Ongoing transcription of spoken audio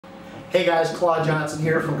Hey guys, Claude Johnson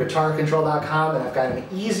here from GuitarControl.com, and I've got an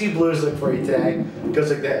easy blues lick for you today. It goes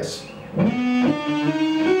like this.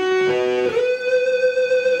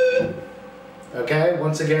 Okay,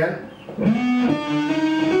 once again.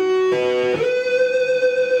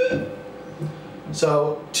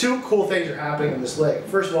 So, two cool things are happening in this lick.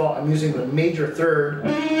 First of all, I'm using the major third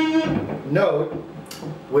note,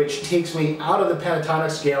 which takes me out of the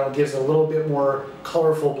pentatonic scale and gives it a little bit more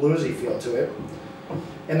colorful bluesy feel to it.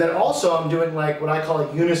 And then also I'm doing like what I call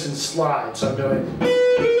a unison slide. So I'm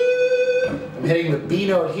hitting the B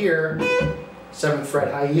note here, 7th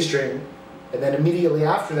fret high E string, and then immediately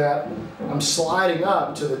after that I'm sliding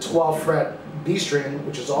up to the 12th fret B string,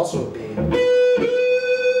 which is also a B.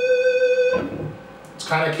 It's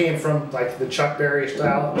kind of came from like the Chuck Berry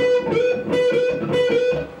style.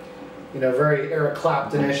 You know, very Eric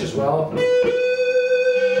Clapton-ish as well.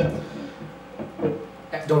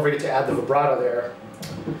 Don't forget to add the vibrato there.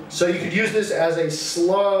 So you could use this as a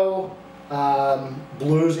slow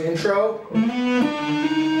blues intro.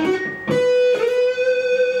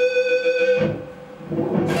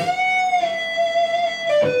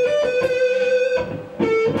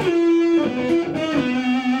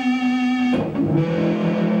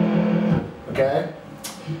 Okay?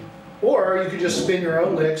 Or you could just spin your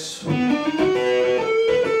own licks.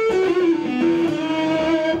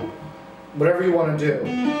 Whatever you want to do.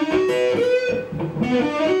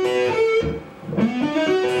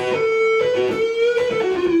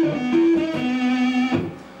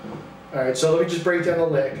 Alright, so let me just break down the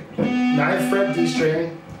lick. 9th fret D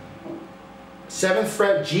string, 7th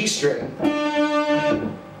fret G string,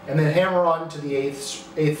 and then hammer on to the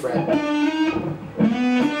 8th fret.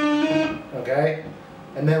 Okay?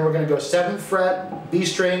 And then we're going to go 7th fret B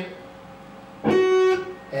string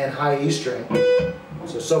and high E string.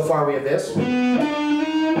 So far we have this.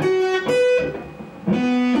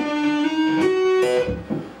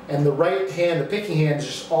 And the right hand, the picking hand, is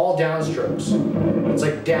just all downstrokes. It's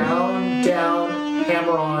like down, down,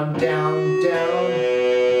 hammer on, down, down.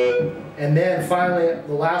 And then finally,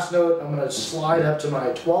 the last note, I'm going to slide up to my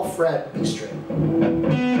 12th fret B string.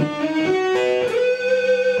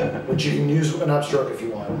 Which you can use an upstroke if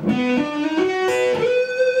you want.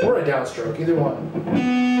 Or a downstroke, either one.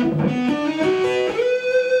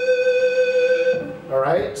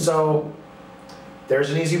 Alright, so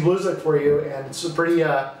there's an easy blues lick for you, and it's a pretty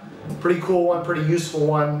cool one, pretty useful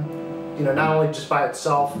one. You know, not only just by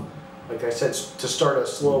itself, like I said, to start a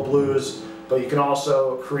slow blues, but you can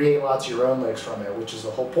also create lots of your own licks from it, which is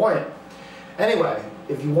the whole point. Anyway,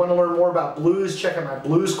 if you want to learn more about blues, check out my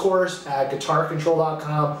blues course at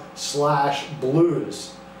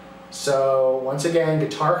guitarcontrol.com/blues. So once again,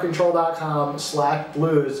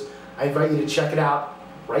 guitarcontrol.com/blues. I invite you to check it out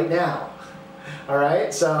right now.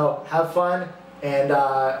 Alright, so have fun, and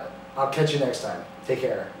I'll catch you next time. Take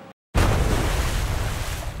care.